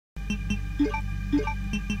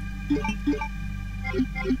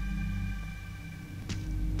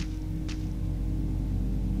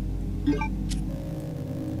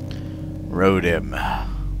Rode him.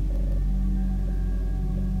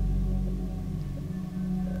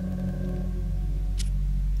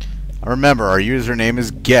 Remember, our username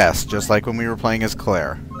is Guest, just like when we were playing as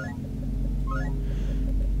Claire.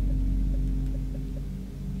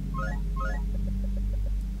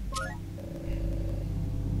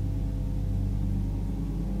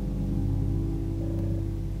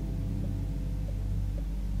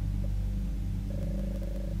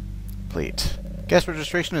 Complete. Guest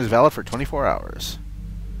registration is valid for 24 hours.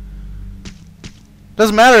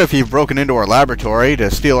 Doesn't matter if you've broken into our laboratory to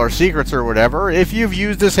steal our secrets or whatever. If you've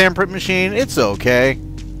used this handprint machine, it's okay.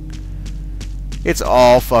 It's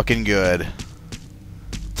all fucking good.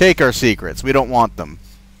 Take our secrets. We don't want them.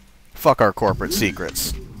 Fuck our corporate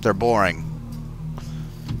secrets. They're boring.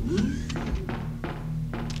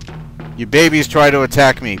 You babies try to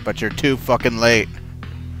attack me, but you're too fucking late.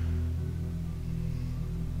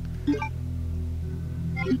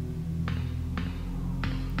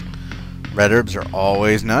 Red herbs are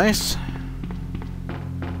always nice.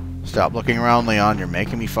 Stop looking around, Leon. You're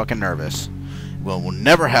making me fucking nervous. Well, we'll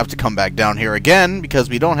never have to come back down here again because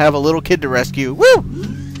we don't have a little kid to rescue. Woo!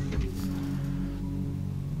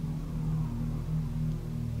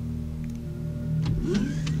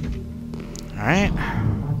 Alright.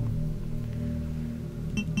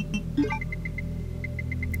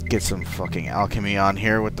 Get some fucking alchemy on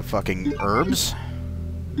here with the fucking herbs.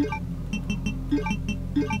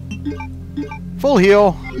 Full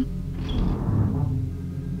heal.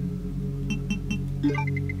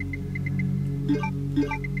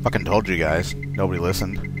 Fucking told you guys. Nobody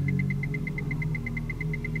listened.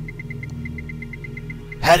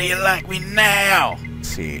 How do you like me now? Let's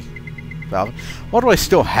see. Valve. What do I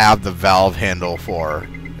still have the valve handle for?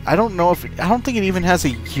 I don't know if I don't think it even has a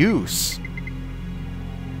use.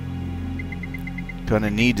 Gonna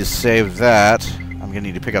need to save that. I'm gonna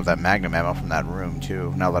need to pick up that magnum ammo from that room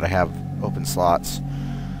too, now that I have open slots.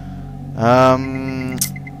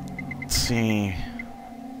 Let's see.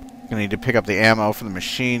 Gonna need to pick up the ammo for the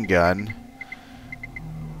machine gun.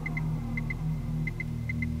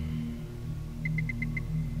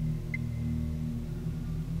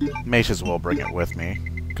 May as well bring it with me,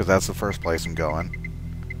 because that's the first place I'm going.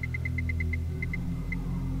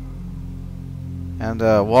 And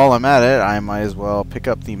while I'm at it, I might as well pick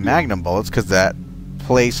up the magnum bullets, because that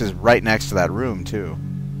place is right next to that room, too.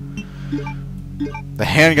 The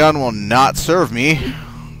handgun will not serve me.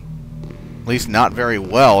 At least not very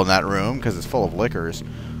well in that room, because it's full of liquors.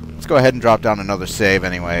 Let's go ahead and drop down another save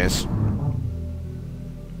anyways.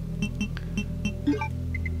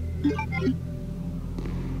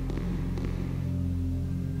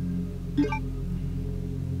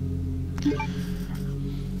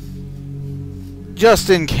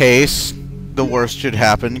 Just in case the worst should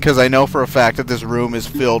happen, because I know for a fact that this room is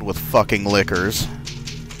filled with fucking liquors.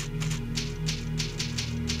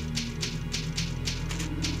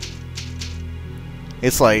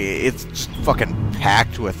 It's like, it's just fucking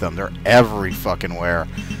packed with them. They're every fucking where.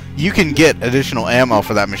 You can get additional ammo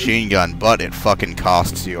for that machine gun, but it fucking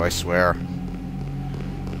costs you, I swear.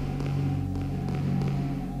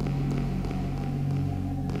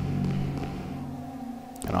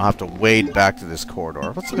 And I'll have to wade back to this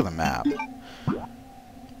corridor. Let's look at the map.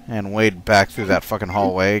 And wade back through that fucking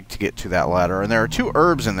hallway to get to that ladder. And there are 2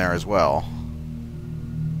 herbs in there as well.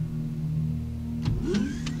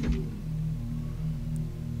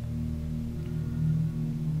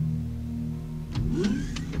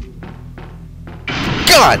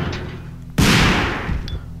 God!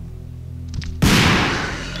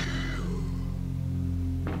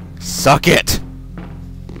 Suck it!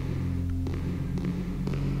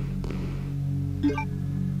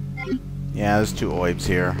 Yeah, there's 2 oibs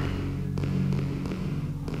here.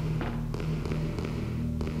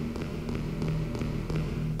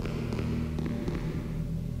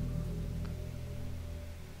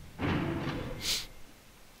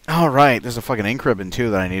 Alright, there's a fucking ink ribbon too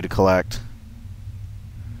that I need to collect.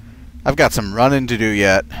 I've got some running to do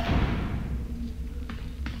yet.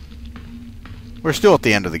 We're still at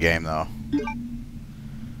the end of the game though.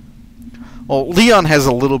 Well, Leon has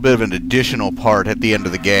a little bit of an additional part at the end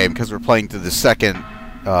of the game because we're playing through the second.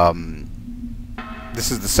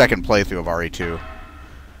 This is the second playthrough of RE2,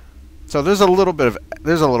 so there's a little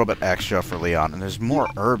bit extra for Leon, and there's more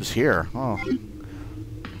herbs here. Oh,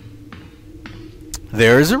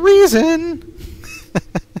 there's a reason.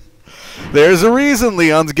 There's a reason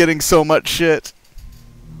Leon's getting so much shit.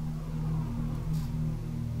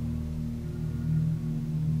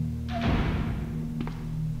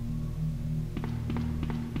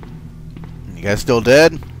 You guys still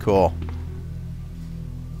dead? Cool.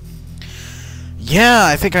 Yeah,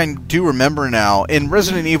 I think I do remember now. In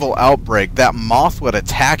Resident Evil Outbreak, that moth would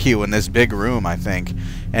attack you in this big room, I think.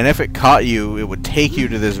 And if it caught you, it would take you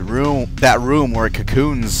to this room, that room where it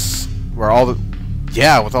cocoons, where all the,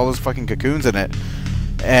 yeah, with all those fucking cocoons in it.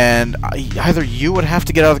 And either you would have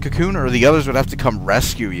to get out of the cocoon, or the others would have to come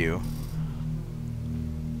rescue you.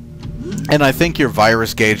 And I think your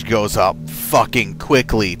virus gauge goes up fucking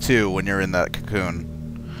quickly, too, when you're in that cocoon.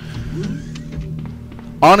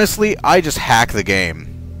 Honestly, I just hack the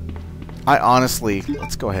game. I honestly...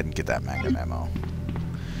 Let's go ahead and get that Magnum ammo.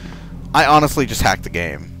 I honestly just hack the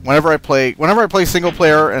game. Whenever I play single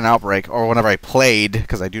player in Outbreak, or whenever I played,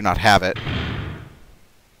 because I do not have it...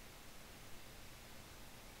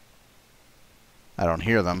 I don't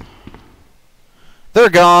hear them. They're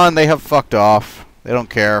gone. They have fucked off. They don't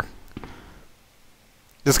care.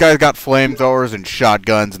 This guy's got flamethrowers and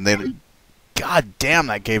shotguns, and they... God damn,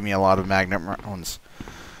 that gave me a lot of Magnum rounds.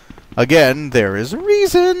 Again, there is a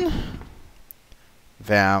reason.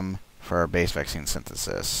 VAM for base vaccine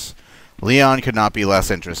synthesis. Leon could not be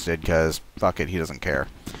less interested, because, fuck it, he doesn't care.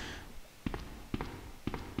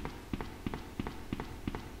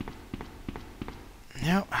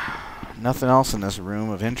 Yep. Nothing else in this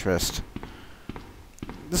room of interest.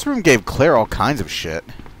 This room gave Claire all kinds of shit.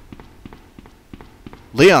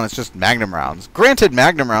 Leon is just Magnum rounds. Granted,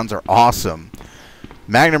 Magnum rounds are awesome.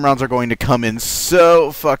 Magnum rounds are going to come in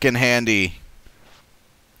so fucking handy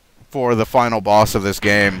for the final boss of this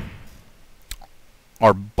game.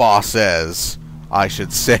 Or bosses, I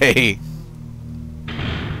should say.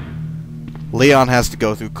 Leon has to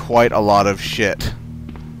go through quite a lot of shit.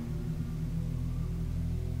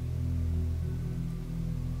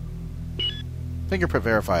 Fingerprint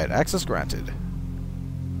verified. Access granted.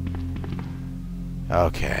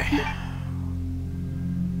 Okay.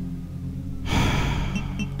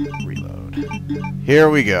 Reload. Here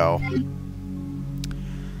we go.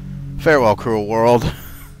 Farewell, cruel world.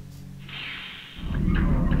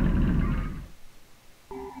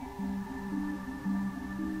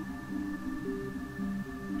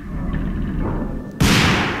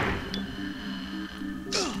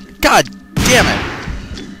 God damn it!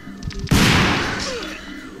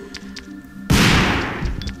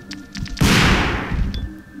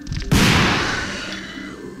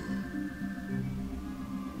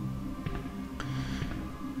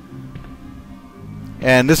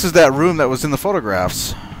 And this is that room that was in the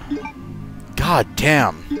photographs. God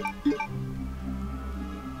damn.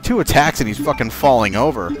 2 attacks and he's fucking falling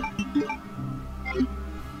over.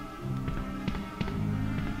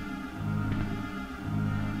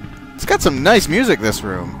 It's got some nice music, this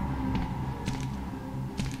room.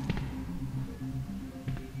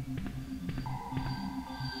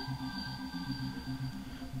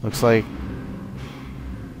 Looks like...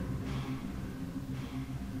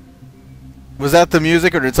 Was that the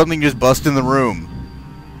music, or did something just bust in the room?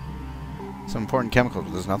 Some important chemicals,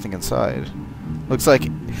 but there's nothing inside. Looks like...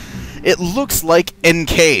 It looks like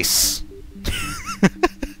Encase.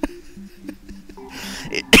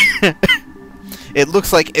 It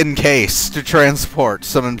looks like Encase to transport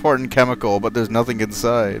some important chemical, but there's nothing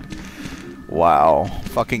inside. Wow.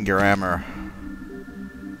 Fucking grammar.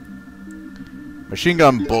 Machine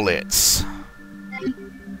gun bullets.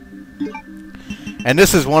 And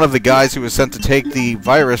this is one of the guys who was sent to take the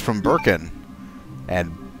virus from Birkin.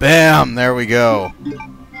 And bam! There we go.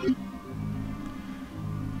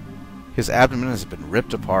 His abdomen has been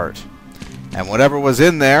ripped apart. And whatever was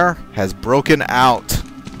in there has broken out.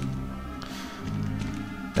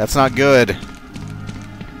 That's not good.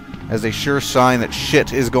 As a sure sign that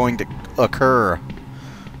shit is going to occur.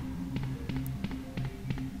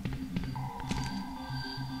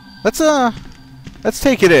 Let's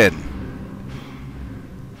take it in.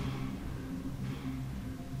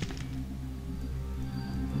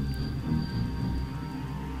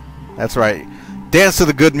 That's right. Dance to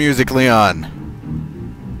the good music, Leon.